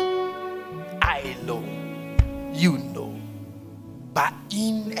season. I know. You know. But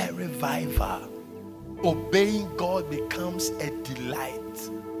in a revival, obeying God becomes a delight.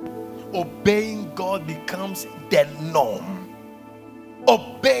 Obeying God becomes the norm.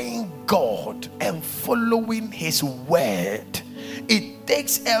 Obeying God and following His word, it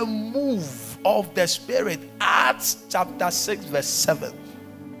takes a move of the Spirit. Acts chapter 6 verse 7.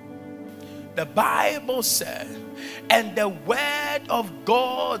 The Bible said, and the word of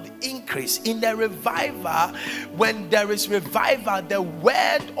God increased. In the revival, when there is revival, the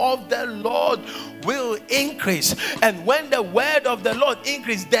word of the Lord will increase. And when the word of the Lord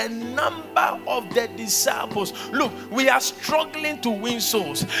increase, the number of the disciples. Look, we are struggling to win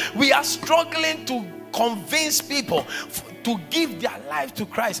souls. We are struggling to convince people to give their life to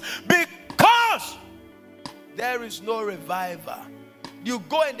Christ because there is no revival. You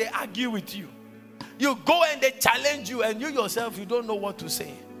go and they argue with you. You go and they challenge you, and you yourself, you don't know what to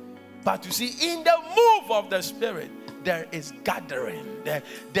say. But you see, in the move of the Spirit, there is gathering,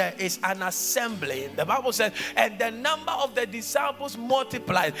 there is an assembly. The Bible says, and the number of the disciples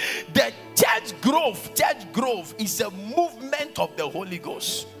multiplied. The church growth is a movement of the Holy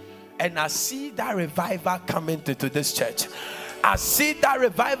Ghost. And I see that revival coming into this church. I see that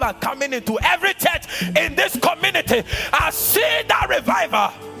revival coming into every church in this community. I see that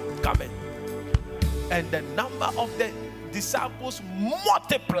revival coming. And the number of the disciples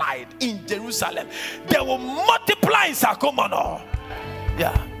multiplied in Jerusalem. They will multiply in Sakomano.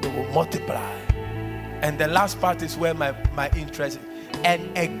 Yeah, they will multiply. And the last part is where my interest is.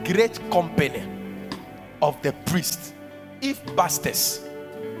 And a great company of the priests. If bastards,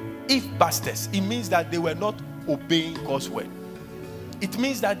 it means that they were not obeying God's word. It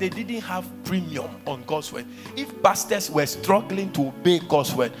means that they didn't have premium on God's word. If pastors were struggling to obey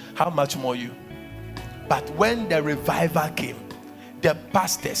God's word, how much more you? But when the revival came, the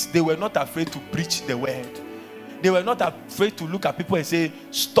pastors, they were not afraid to preach the word. They were not afraid to look at people and say,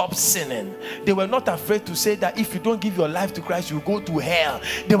 stop sinning. They were not afraid to say that if you don't give your life to Christ, you go to hell.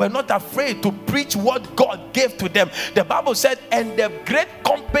 They were not afraid to preach what God gave to them. The Bible said, and the great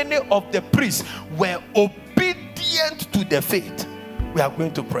company of the priests were obedient to the faith. We are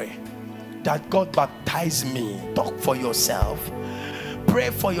going to pray that God baptize me. Talk for yourself. Pray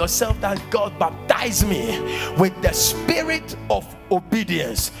for yourself that God baptize me with the spirit of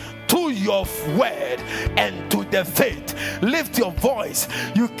obedience to your word and to the faith. Lift your voice.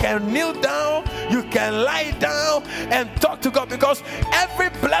 You can kneel down, you can lie down and talk to God, because every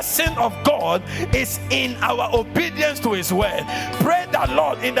blessing of God is in our obedience to his word. Pray that,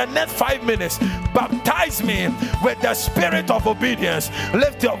 Lord, in the next 5 minutes, baptize me with the spirit of obedience.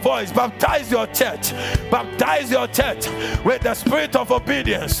 Lift your voice. Baptize your church. Baptize your church with the spirit of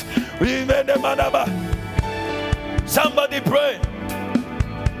obedience. Somebody pray.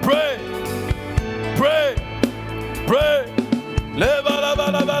 Pray. Pray. Pray.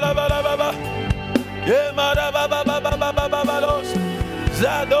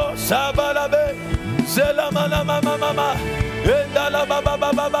 Zado Sabalabe Zelamana Mama Endala Baba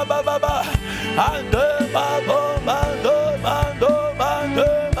Baba Baba Baba Ande Babo Mando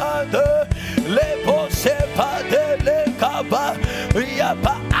Lepo Sepa de Le Kaba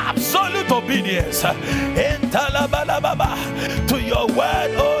Yapa. Absolute obedience to your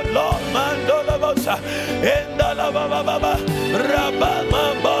word, oh Lord. Mandolabosa Endalababa Rabba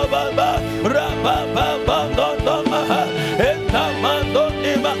Entamando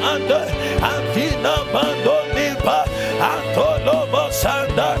Niba Ande Antina Mando Niba Antolobo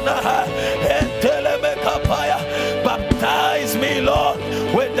Sandana Entelemekapaya. Baptize me, Lord,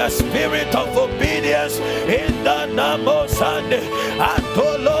 with the spirit of obedience in the Namo Sande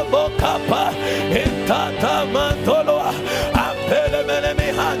Antolobo Kapa Intata Mantoloa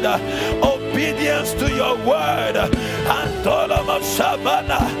Ampelemelemihanda. Obedience to your word Antolomo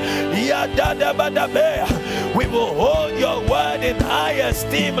Shabana Yadada Badabea. We will hold your word in high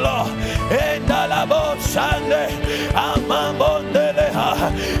esteem, Lord. Endalabo Sande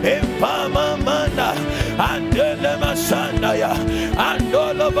Amambondeleha Impamamana Andelema Sandaya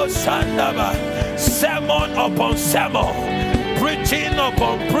Andolobo Sandaba. Sermon upon sermon, preaching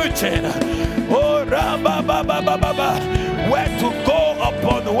upon preaching. Oh, where to go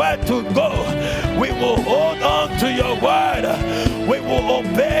upon where to go. We will hold on to your word. We will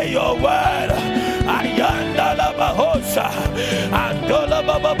obey your word.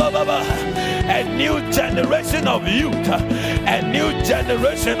 A new generation of youth, a new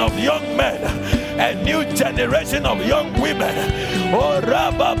generation of young men, a new generation of young women. Oh,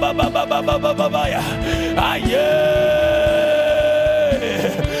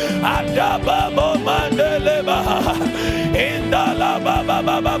 Adaba Mandeleba Indala Baba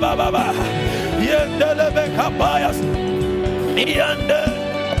Baba Baba Yendelebe Kapayas Yende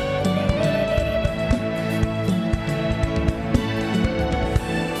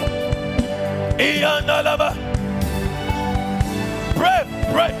Yandalaba. Pray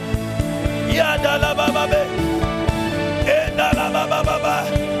Yandalaba Babe Indalaba Baba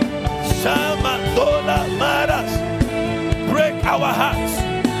Samadola Maras. Break our hearts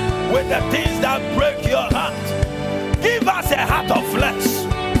with the things that break your heart. Give us a heart of flesh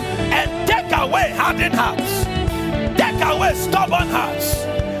and take away hardened hearts. Take away stubborn hearts.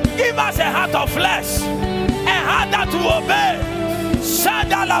 Give us a heart of flesh, a heart that will obey.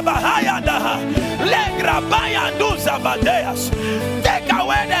 Take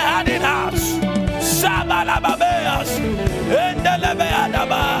away the hardened hearts.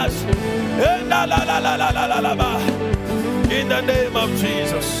 In the name of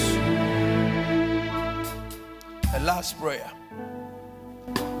Jesus. A last prayer.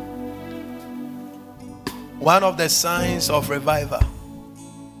 One of the signs of revival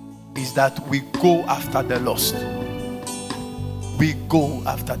is that we go after the lost. We go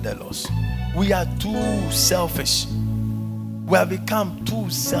after the lost. We are too selfish. We have become too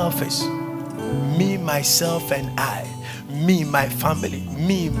selfish. Me, myself, and I. Me, my family.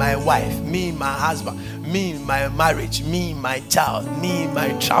 Me, my wife. Me, my husband. Me, my marriage. Me, my child. Me,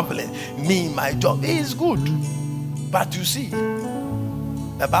 my traveling. Me, my job. It is good. But you see,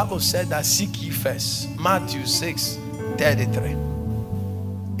 the Bible said that seek ye first. Matthew 6:33.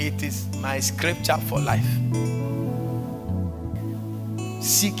 It is my scripture for life.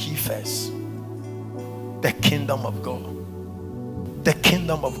 Seek ye first the kingdom of God. The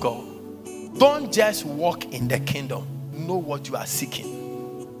kingdom of God. Don't just walk in the kingdom. Know what you are seeking.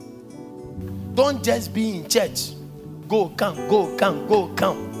 Don't just be in church. Go, come, go, come, go,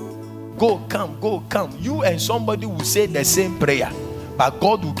 come. Go, come, go, come. You and somebody will say the same prayer, but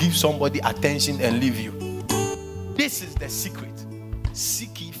God will give somebody attention and leave you. This is the secret.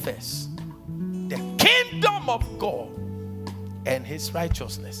 Seek ye first the kingdom of God and his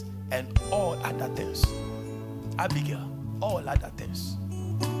righteousness, and all other things. Abigail, all other things.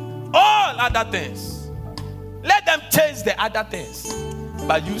 All other things. Let them change the other things,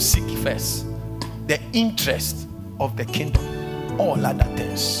 but you seek first the interest of the kingdom. All other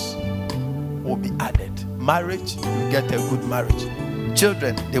things will be added. Marriage, you get a good marriage.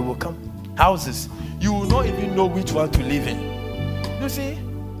 Children, they will come. Houses, you will not even know which one to live in. You see,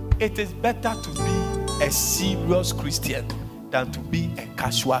 it is better to be a serious Christian than to be a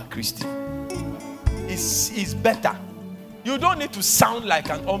casual Christian. It's better. You don't need to sound like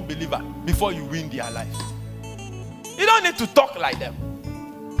an unbeliever before you win their life. You don't need to talk like them.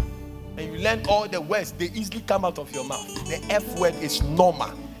 And you learn all the words, they easily come out of your mouth. The F word is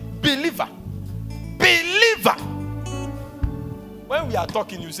normal. Believer. Believer. When we are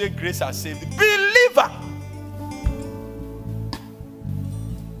talking, you say grace has saved. Believer.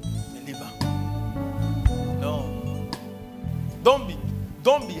 Believer. No. Don't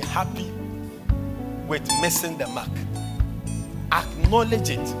be happy with missing the mark. Acknowledge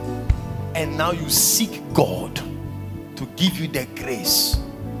it. And now you seek God to give you the grace.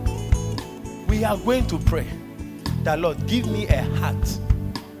 We are going to pray that, Lord, give me a heart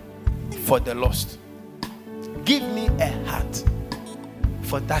for the lost. Give me a heart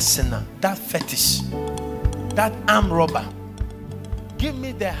for that sinner, that fetish, that armed robber. Give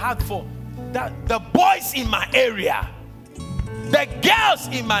me the heart for that, the boys in my area, the girls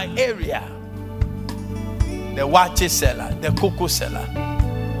in my area, the wache seller, the cocoa seller.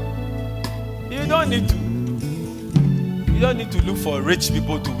 You don't need to look for rich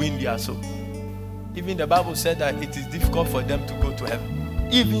people to win their soul. Even the Bible said that it is difficult for them to go to heaven.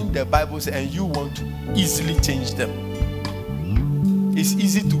 Even the Bible said, and you want to easily change them. It's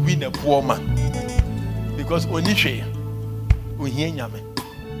easy to win a poor man because onishe uhinyame.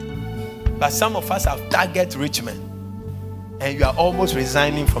 But some of us have target rich men, and you are almost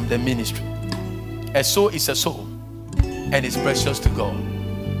resigning from the ministry. A soul is a soul, and it's precious to God.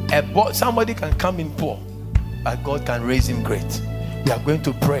 Somebody can come in poor, but God can raise him great. We are going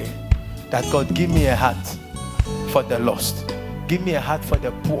to pray that, God, give me a heart for the lost. Give me a heart for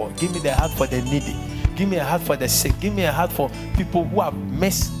the poor. Give me the heart for the needy. Give me a heart for the sick. Give me a heart for people who have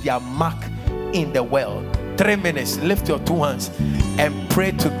missed their mark in the world. 3 minutes. Lift your 2 hands and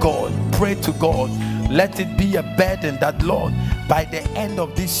pray to God. Pray to God. Let it be a burden that, Lord, by the end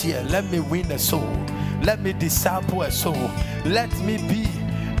of this year, let me win a soul. Let me disciple a soul. Let me be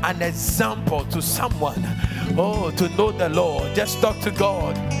an example to someone. Oh, to know the Lord. Just talk to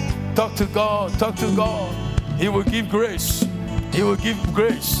God. Talk to God. Talk to God. He will give grace. He will give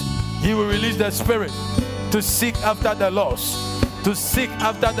grace. He will release the Spirit to seek after the lost. To seek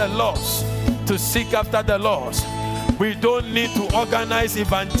after the lost. To seek after the lost. We don't need to organize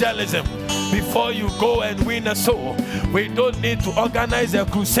evangelism before you go and win a soul. We don't need to organize a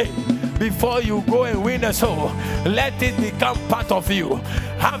crusade before you go and win a soul. Let it become part of you.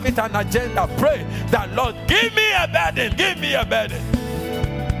 Have it an agenda. Pray that, Lord, give me a burden. Give me a burden.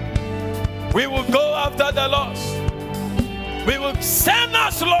 We will go after the lost. We will send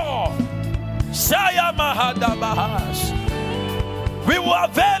us, Lord. Shaya Mahada Bahas. We will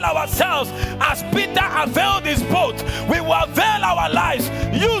avail ourselves as Peter availed his boat. We will avail our lives.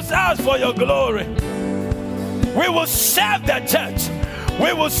 Use us for your glory. We will serve the church.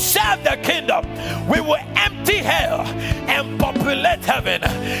 We will serve the kingdom. We will empty hell and populate heaven.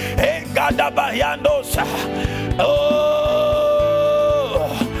 Oh,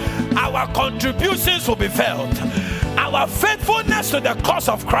 our contributions will be felt. Our faithfulness to the cause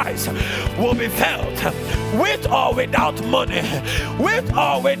of Christ will be felt, with or without money, with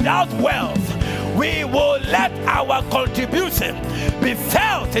or without wealth, we will let our contribution be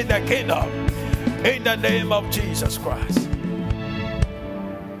felt in the kingdom. In the name of Jesus Christ.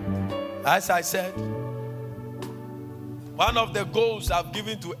 As I said, one of the goals I've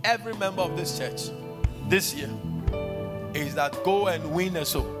given to every member of this church this year is that go and win a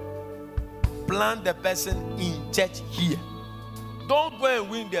soul. Plant the person in church here. Don't go and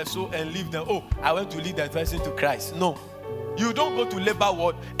win their soul and leave them. Oh, I want to lead that person to Christ. No. You don't go to labor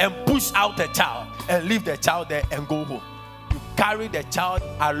ward and push out a child and leave the child there and go home. You carry the child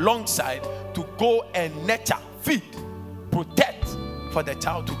alongside to go and nurture, feed, protect for the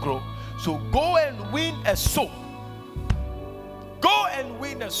child to grow. So go and win a soul. Go and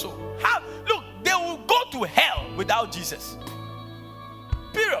win a soul. Look, they will go to hell without Jesus.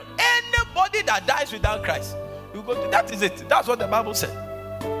 Period. Anybody that dies without Christ, you go to, that is it. That's what the Bible said.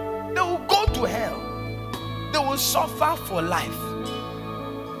 They will go to hell. They will suffer for life.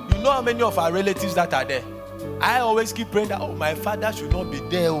 You know how many of our relatives that are there? I always keep praying that, oh, my father should not be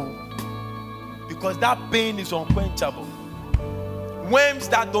there. Because that pain is unquenchable. Worms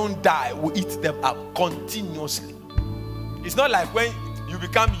that don't die will eat them up continuously. It's not like when you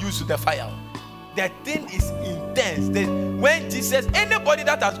become used to the fire. The thing is intense. When Jesus, anybody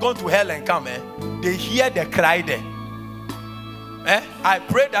that has gone to hell and come, they hear the cry there. I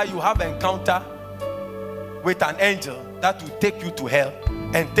pray that you have an encounter with an angel that will take you to hell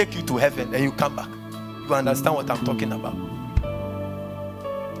and take you to heaven and you come back. You understand what I'm talking about?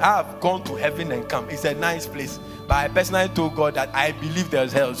 I have gone to heaven and come. It's a nice place. But I personally told God that I believe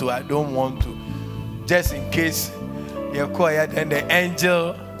there's hell, so I don't want to. Just in case you're quiet and the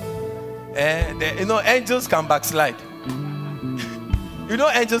angel, angels can backslide. You know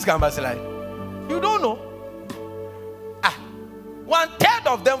angels can backslide. You don't know. 1/3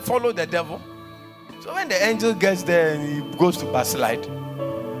 of them follow the devil. So when the angel gets there and he goes to backslide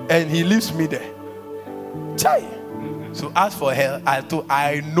and he leaves me there. Chai. So as for hell,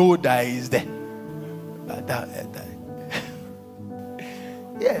 I know that he is there. But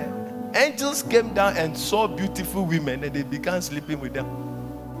yeah. Angels came down and saw beautiful women and they began sleeping with them.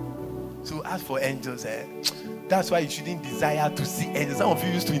 So as for angels, that's why you shouldn't desire to see angels. Some of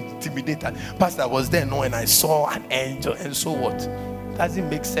you used to intimidate her. Pastor, was there no and I saw an angel, and so what? Doesn't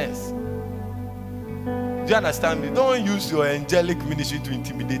make sense. Do you understand me? Don't use your angelic ministry to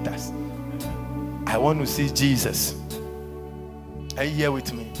intimidate us. I want to see Jesus. Are you here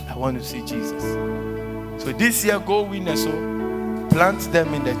with me? I want to see Jesus. So this year, go win a soul, plant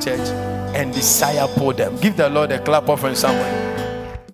them in the church, and disciple them. Give the Lord a clap offering somewhere.